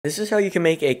This is how you can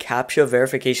make a CAPTCHA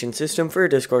verification system for a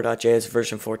Discord.js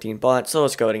version 14 bot, so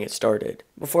let's go ahead and get started.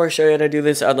 Before I show you how to do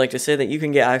this, I'd like to say that you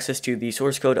can get access to the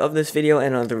source code of this video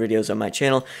and other videos on my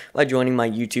channel by joining my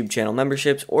YouTube channel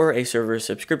memberships or a server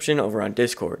subscription over on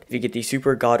Discord. If you get the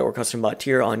Super, God, or Custom Bot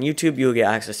tier on YouTube, you will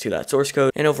get access to that source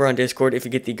code, and over on Discord, if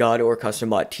you get the God or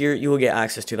Custom Bot tier, you will get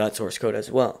access to that source code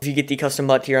as well. If you get the Custom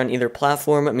Bot tier on either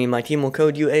platform, me and my team will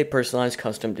code you a personalized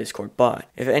custom Discord bot.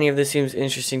 If any of this seems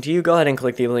interesting to you, go ahead and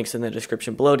click the links in the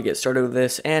description below to get started with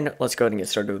this, and let's go ahead and get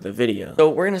started with the video. So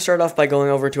we're going to start off by going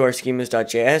over to our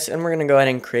schemas.js, and we're going to go ahead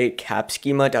and create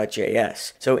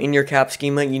capschema.js. So in your cap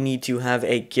schema, you need to have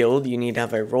a guild, you need to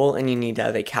have a role, and you need to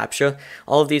have a captcha.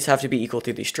 All of these have to be equal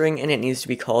to the string, and it needs to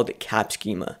be called cap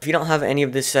schema. If you don't have any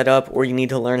of this set up, or you need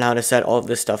to learn how to set all of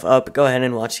this stuff up, go ahead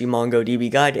and watch the MongoDB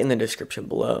guide in the description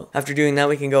below. After doing that,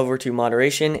 we can go over to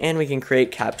moderation, and we can create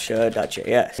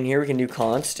captcha.js. And here we can do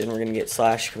const, and we're going to get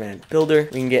 /command builder,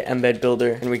 we can get embed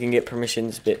builder, and we can get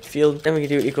permissions bit field, then we can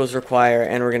do equals require,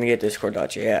 and we're going to get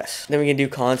discord.js. Then we can do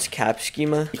const cap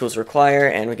schema equals require,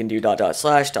 and we can do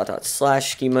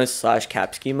 //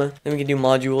 cap schema. Then we can do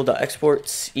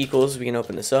module.exports equals, we can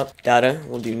open this up, data,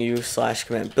 we'll do new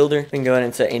 /command builder, we can go ahead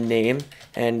and set a name,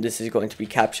 and this is going to be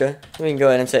captcha. Then we can go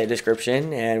ahead and set a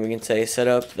description, and we can say set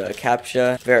up the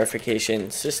CAPTCHA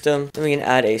verification system. Then we can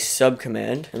add a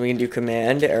subcommand, and we can do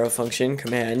command arrow function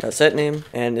command.set name,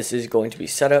 and this is going to be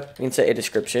setup. We can set a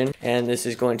description, and this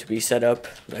is going to be set up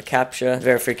the CAPTCHA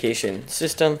verification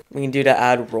system. We can do to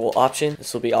add role option.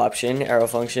 This will be option arrow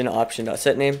function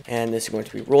option.set name, and this is going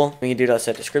to be role. We can do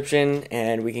 .set description,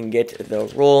 and we can get the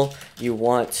role you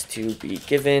want to be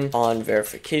given on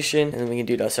verification, and then we can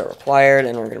do .set required,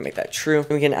 and we're going to make that true.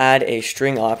 We can add a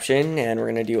string option, and we're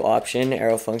going to do option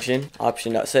arrow function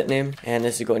option.set name, and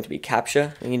this is going to be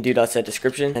CAPTCHA. We can do .set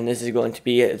description, and this is going to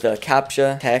be the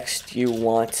CAPTCHA text you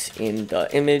want in the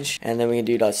image, and then we can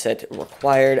do .set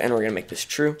required, and we're going to make this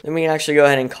true. Then we can actually go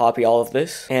ahead and copy all of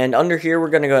this, and under here we're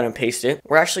going to go ahead and paste it.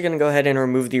 We're actually going to go ahead and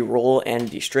remove the role and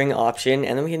the string option,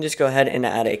 and then we can just go ahead and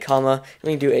add a comma, and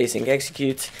we can do async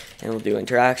executes, and we'll do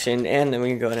interaction, and then we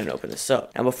can go ahead and open this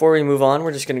up. Now before we move on,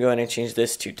 we're just going to go ahead and change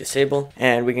this to disable,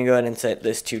 and we can go ahead and set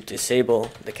this to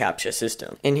disable the CAPTCHA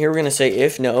system. In here we're going to say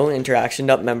if no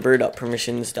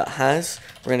interaction.member.permissions.has,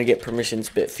 we're going to get permissions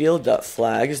bit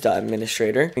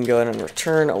field.flags.administrator. We can go ahead and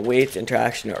return await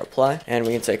interaction or apply, and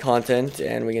we can say content,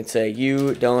 and we can say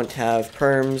you don't have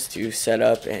perms to set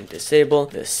up and disable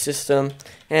this system,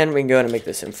 and we can go ahead and make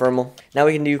this informal. Now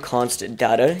we can do const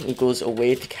data equals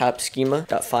await cap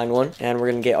schema.find one, and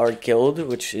we're going to get our guild,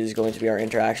 which is going to be our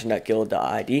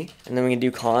interaction.guild.id, and then we can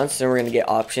do const, and we're going to get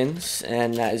options,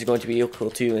 and that is going to be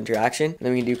equal to interaction. And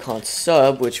then we can do const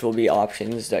sub, which will be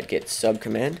options.get sub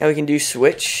command. Now we can do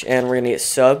switch, and we're going to get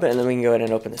sub, and then we can go ahead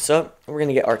and open this up. We're going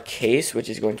to get our case, which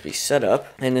is going to be setup,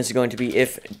 and this is going to be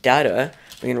if data.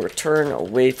 We can return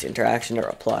await interaction or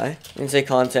apply. We can say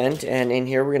content, and in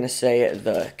here we're going to say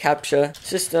the CAPTCHA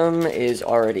system is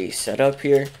already set up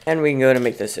here, and we can go ahead and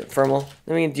make this informal.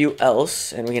 Then we can do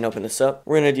else, and we can open this up.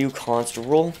 We're going to do const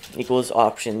role equals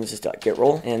options.get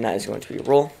role, and that is going to be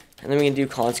role. And then we can do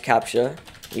const CAPTCHA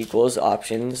equals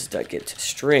options.get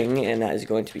string, and that is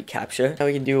going to be CAPTCHA. Now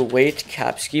we can do await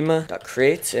cap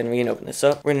schema.create, and we can open this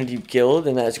up. We're going to do guild,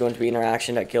 and that is going to be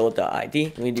interaction.guild.id. We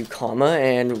can do comma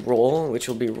and role, which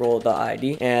will be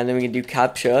role.id, and then we can do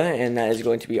CAPTCHA, and that is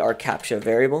going to be our CAPTCHA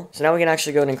variable. So now we can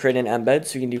actually go ahead and create an embed,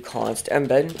 so we can do const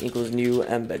embed equals new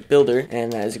embed builder,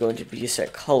 and that is going to be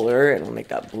set color, and we'll make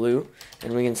that blue.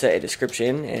 And we can set a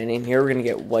description, and in here we're going to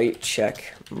get white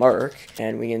check mark,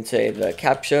 and we can say the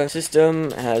CAPTCHA system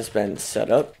has been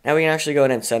set up. Now we can actually go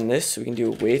ahead and send this, so we can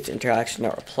do await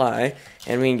interaction.reply,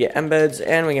 and we can get embeds,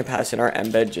 and we can pass in our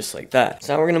embed just like that.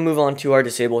 So now we're going to move on to our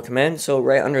disable command. So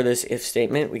right under this if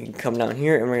statement, we can come down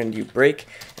here, and we're going to do break,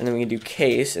 and then we can do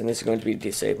case, and this is going to be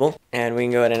disable. And we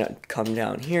can go ahead and come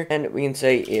down here, and we can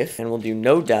say if, and we'll do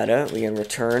no data. We can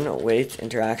return await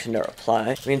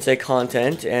interaction.reply. We can say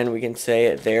content, and we can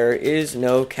say there is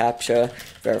no CAPTCHA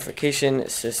verification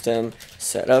system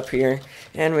set up here,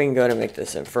 and we can go ahead and make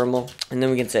this informal. And then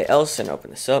we can say else and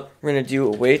open this up. We're going to do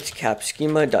await cap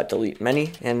schema.delete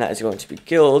many, and that is going to be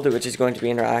guild, which is going to be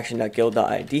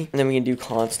interaction.guild.id. And then we can do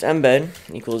const embed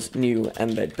equals new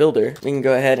embed builder. We can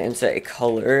go ahead and set a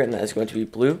color, and that is going to be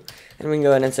blue. And we can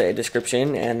go ahead and say a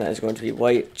description, and that is going to be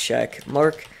white check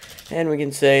mark. And we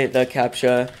can say the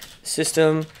CAPTCHA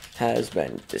system has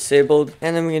been disabled,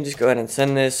 and then we can just go ahead and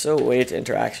send this. So await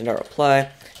interaction.reply,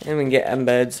 and we can get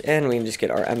embeds, and we can just get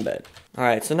our embed.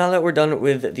 Alright, so now that we're done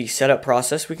with the setup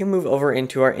process, we can move over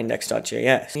into our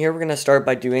index.js. Here we're going to start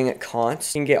by doing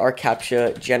const and get our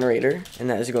CAPTCHA generator, and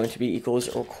that is going to be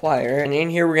equals require. And in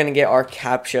here we're going to get our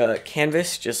CAPTCHA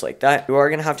canvas, just like that. You are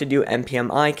going to have to do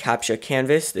npmi CAPTCHA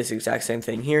canvas, this exact same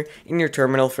thing here, in your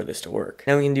terminal for this to work.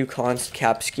 Now we can do const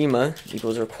cap schema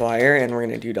equals require, and we're going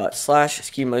to do dot slash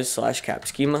schemas slash cap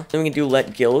schema. Then we can do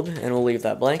let guild, and we'll leave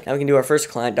that blank. Now we can do our first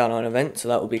client.on event, so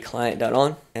that will be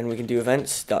client.on, and we can do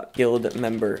events.guild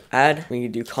member add. We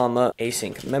can do comma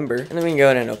async member, and then we can go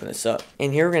ahead and open this up.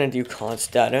 And here we're going to do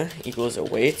const data equals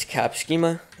await cap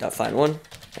schema dot find one,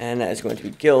 and that is going to be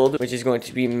guild, which is going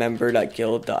to be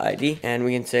member.guild.id, and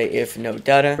we can say if no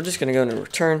data. We're just going to go into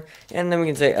return, and then we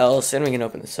can say else, and we can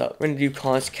open this up. We're going to do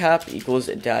const cap equals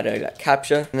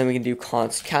data.captcha, and then we can do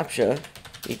const captcha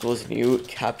equals new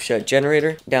CAPTCHA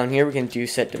generator. Down here we can do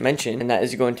set dimension, and that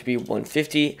is going to be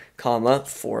 150 comma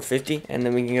 450, and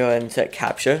then we can go ahead and set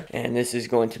CAPTCHA, and this is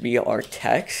going to be our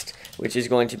text, which is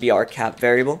going to be our cap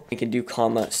variable. We can do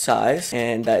comma size,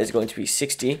 and that is going to be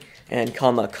 60, and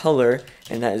comma color,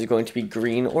 and that is going to be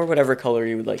green or whatever color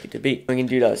you would like it to be. We can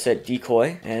do dot set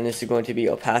decoy, and this is going to be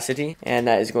opacity, and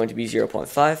that is going to be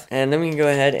 0.5, and then we can go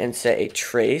ahead and set a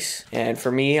trace, and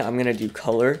for me I'm going to do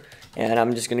color, and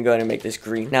I'm just going to go ahead and make this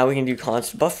green. Now we can do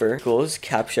const buffer equals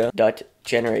captcha dot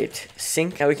generate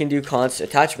sync. Now we can do const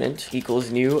attachment equals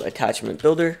new attachment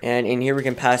builder, and in here we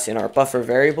can pass in our buffer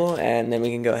variable, and then we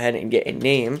can go ahead and get a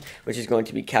name, which is going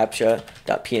to be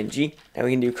captcha.png. Now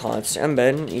we can do const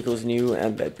embed equals new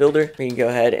embed builder. We can go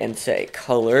ahead and set a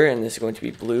color, and this is going to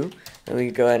be blue. Then we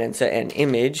can go ahead and set an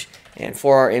image, and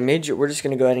for our image we're just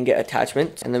going to go ahead and get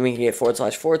attachment, and then we can get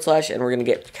 // and we're going to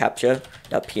get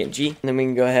captcha.png, and then we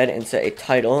can go ahead and set a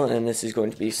title, and this is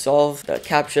going to be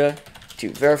solve.captcha to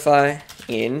verify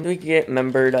in. We can get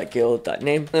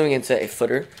member.guild.name, then we can set a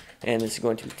footer, and this is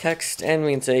going to be text, and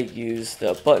we can say use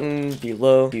the button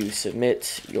below to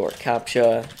submit your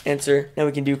CAPTCHA answer. Now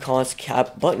we can do const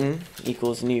cap button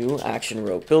equals new action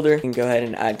row builder. We can go ahead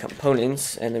and add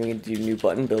components, and then we can do new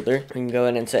button builder. We can go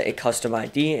ahead and set a custom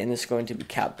ID, and this is going to be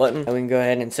cap button. And we can go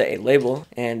ahead and set a label,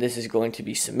 and this is going to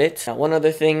be submit. Now one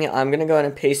other thing, I'm going to go ahead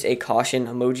and paste a caution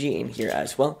emoji in here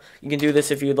as well. You can do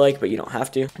this if you'd like, but you don't have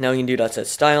to. Now we can do dot set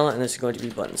style, and this is going to be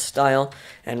button style,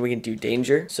 and we can do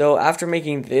danger. So after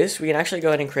making this, we can actually go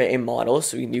ahead and create a model.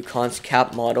 So we can do const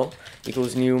cap model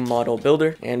equals new model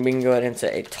builder, and we can go ahead and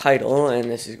set a title, and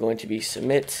this is going to be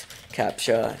submit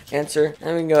CAPTCHA answer,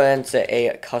 and we can go ahead and set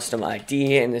a custom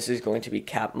ID, and this is going to be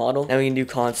cap model. Now we can do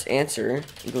const answer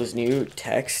equals new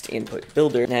text input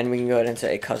builder, and we can go ahead and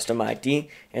set a custom ID,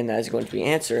 and that is going to be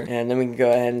answer, and then we can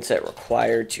go ahead and set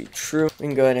required to true. We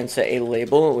can go ahead and set a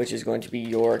label, which is going to be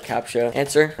your CAPTCHA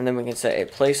answer, and then we can set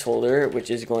a placeholder,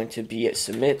 which is going to be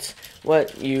submit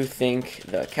what you think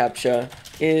the CAPTCHA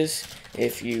is.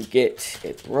 If you get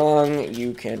it wrong,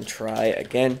 you can try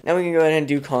again. Now we can go ahead and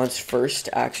do const first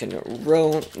action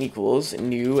row equals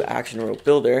new action row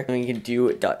builder, and we can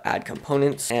do dot add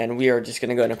components, and we are just going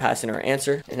to go ahead and pass in our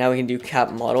answer. And now we can do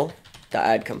cap model to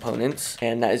add components,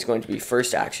 and that is going to be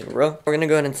first action row. We're going to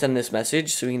go ahead and send this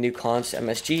message, so we can do const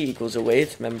msg equals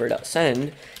await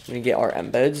member.send. We can get our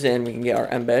embeds, and we can get our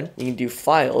embed. We can do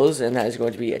files, and that is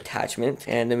going to be attachment,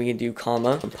 and then we can do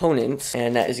comma components,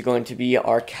 and that is going to be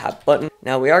our cap button.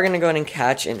 Now we are going to go ahead and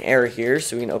catch an error here,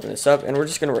 so we can open this up, and we're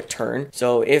just going to return.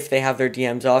 So if they have their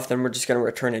DMs off, then we're just going to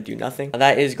return and do nothing. Now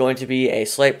that is going to be a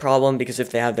slight problem, because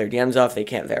if they have their DMs off, they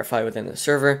can't verify within the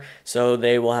server, so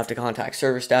they will have to contact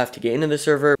server staff to get into the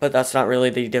server, but that's not really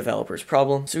the developer's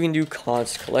problem. So we can do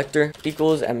const collector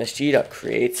equals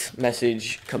msg.create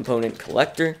message component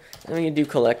collector, and we can do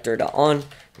collector.on.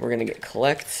 We're going to get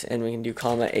collect, and we can do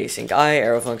comma async I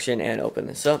arrow function and open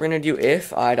this up. We're going to do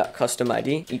if I.custom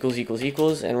ID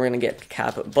equals, and we're going to get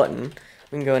cap button.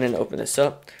 We can go ahead and open this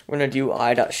up. We're going to do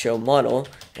I.show model,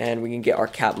 and we can get our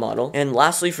cap model. And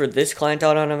lastly, for this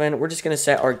client.on event, we're just going to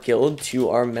set our guild to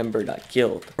our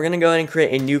member.guild. We're going to go ahead and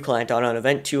create a new client.on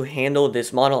event to handle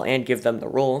this model and give them the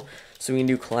role. So we can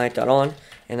do client.on,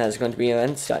 and that is going to be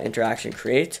events.interaction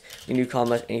create. We can do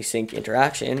comma async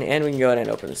interaction, and we can go ahead and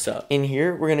open this up. In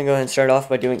here, we're going to go ahead and start off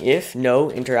by doing if no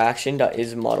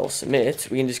interaction.isModel submit.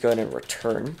 We can just go ahead and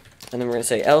return. And then we're going to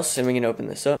say else, and we can open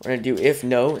this up. We're going to do if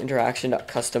no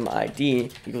interaction.custom ID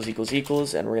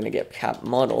equals, and we're going to get cap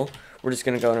model. We're just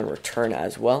going to go ahead and return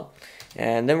as well.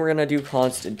 And then we're going to do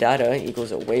const data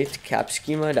equals await cap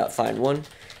schema.find one.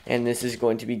 And this is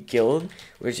going to be guild,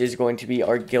 which is going to be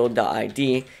our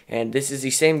guild.id, and this is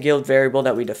the same guild variable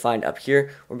that we defined up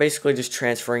here. We're basically just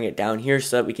transferring it down here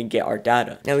so that we can get our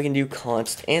data. Now we can do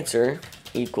const answer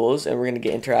equals, and we're going to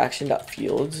get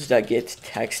interaction.fields.get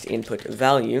text input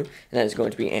value, and that is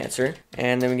going to be answer.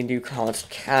 And then we can do const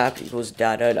cap equals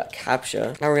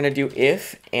data.captcha. Now we're going to do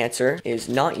if answer is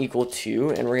not equal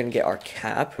to, and we're going to get our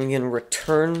cap. We can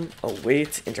return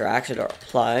await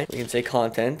interaction.reply. We can say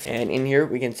content, and in here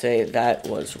we can say that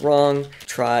was wrong,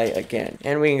 try again.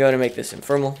 And we can go ahead and make this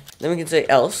informal. Then we can say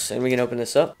else, and we can open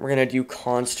this up. We're going to do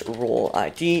const role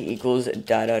ID equals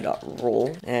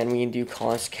data.role, and we can do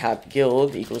const cap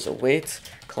guild equals await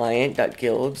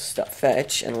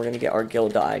client.guilds.fetch, and we're going to get our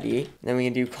guild.id. Then we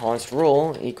can do const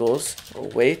role equals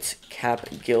await cap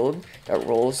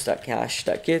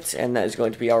guild.roles.cache.get, and that is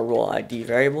going to be our role ID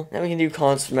variable. Then we can do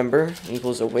const member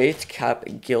equals await cap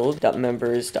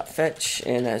guild.members.fetch,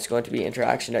 and that is going to be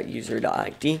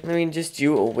interaction.user.id. And then we can just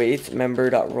do await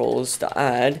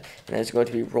member.roles.add, and that is going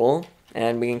to be role.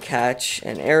 And we can catch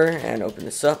an error and open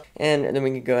this up, and then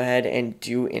we can go ahead and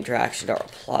do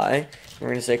interaction.reply. We're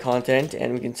going to say content,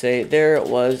 and we can say there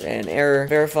was an error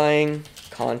verifying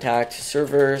contact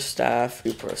server staff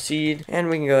to proceed, and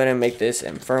we can go ahead and make this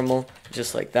informal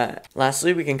just like that.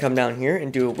 Lastly, we can come down here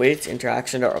and do await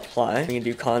interaction.reply. We can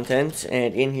do content,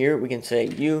 and in here we can say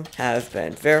you have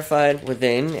been verified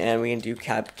within, and we can do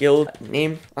cap guild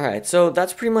name. Alright, so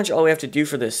that's pretty much all we have to do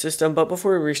for this system, but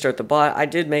before we restart the bot, I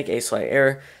did make a slight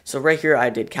error. So right here I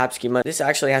did cap schema. This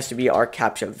actually has to be our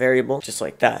CAPTCHA variable, just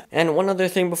like that. And one other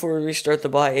thing before we restart the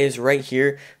bot is right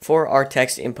here for our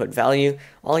text input value,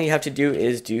 all you have to do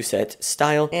is do set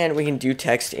style, and we can do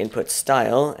text input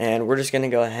style, and we're just going to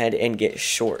go ahead and get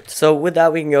short. So with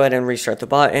that, we can go ahead and restart the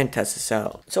bot and test this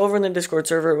out. So over in the Discord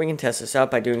server, we can test this out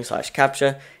by doing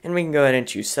 /CAPTCHA, and we can go ahead and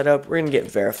choose setup. We're going to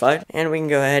get verified, and we can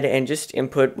go ahead and just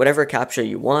input whatever CAPTCHA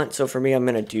you want. So for me, I'm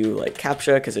going to do like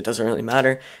CAPTCHA because it doesn't really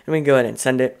matter, and we can go ahead and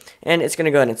send it, and it's going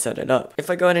to go ahead and set it up. If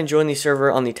I go ahead and join the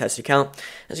server on the test account,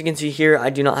 as you can see here,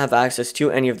 I do not have access to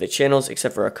any of the channels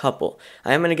except for a couple.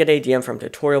 I am going to get a DM from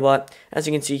TutorialBot. As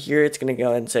you can see here, it's going to go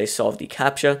ahead and say solve the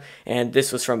CAPTCHA, and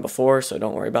this was from before, so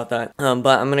don't worry about that.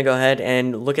 But I'm going to go ahead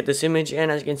and look at this image,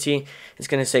 and as you can see, it's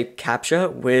going to say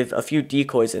CAPTCHA with a few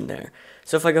decoys in there.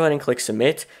 So if I go ahead and click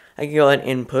submit, I can go ahead and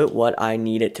input what I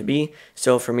need it to be.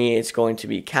 So for me, it's going to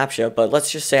be CAPTCHA, but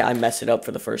let's just say I mess it up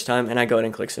for the first time, and I go ahead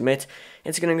and click submit.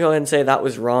 It's going to go ahead and say that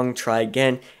was wrong, try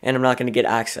again, and I'm not going to get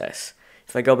access.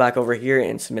 If I go back over here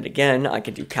and submit again, I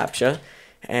can do CAPTCHA.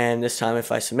 And this time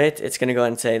if I submit, it's going to go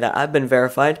ahead and say that I've been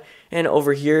verified, and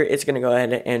over here it's going to go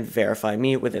ahead and verify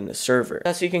me within the server.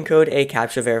 Now, so you can code a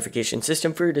CAPTCHA verification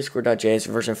system for your Discord.js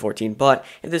version 14 bot.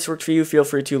 If this worked for you, feel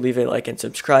free to leave a like and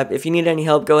subscribe. If you need any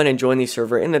help, go ahead and join the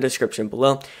server in the description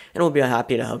below, and we'll be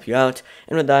happy to help you out.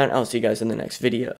 And with that, I'll see you guys in the next video.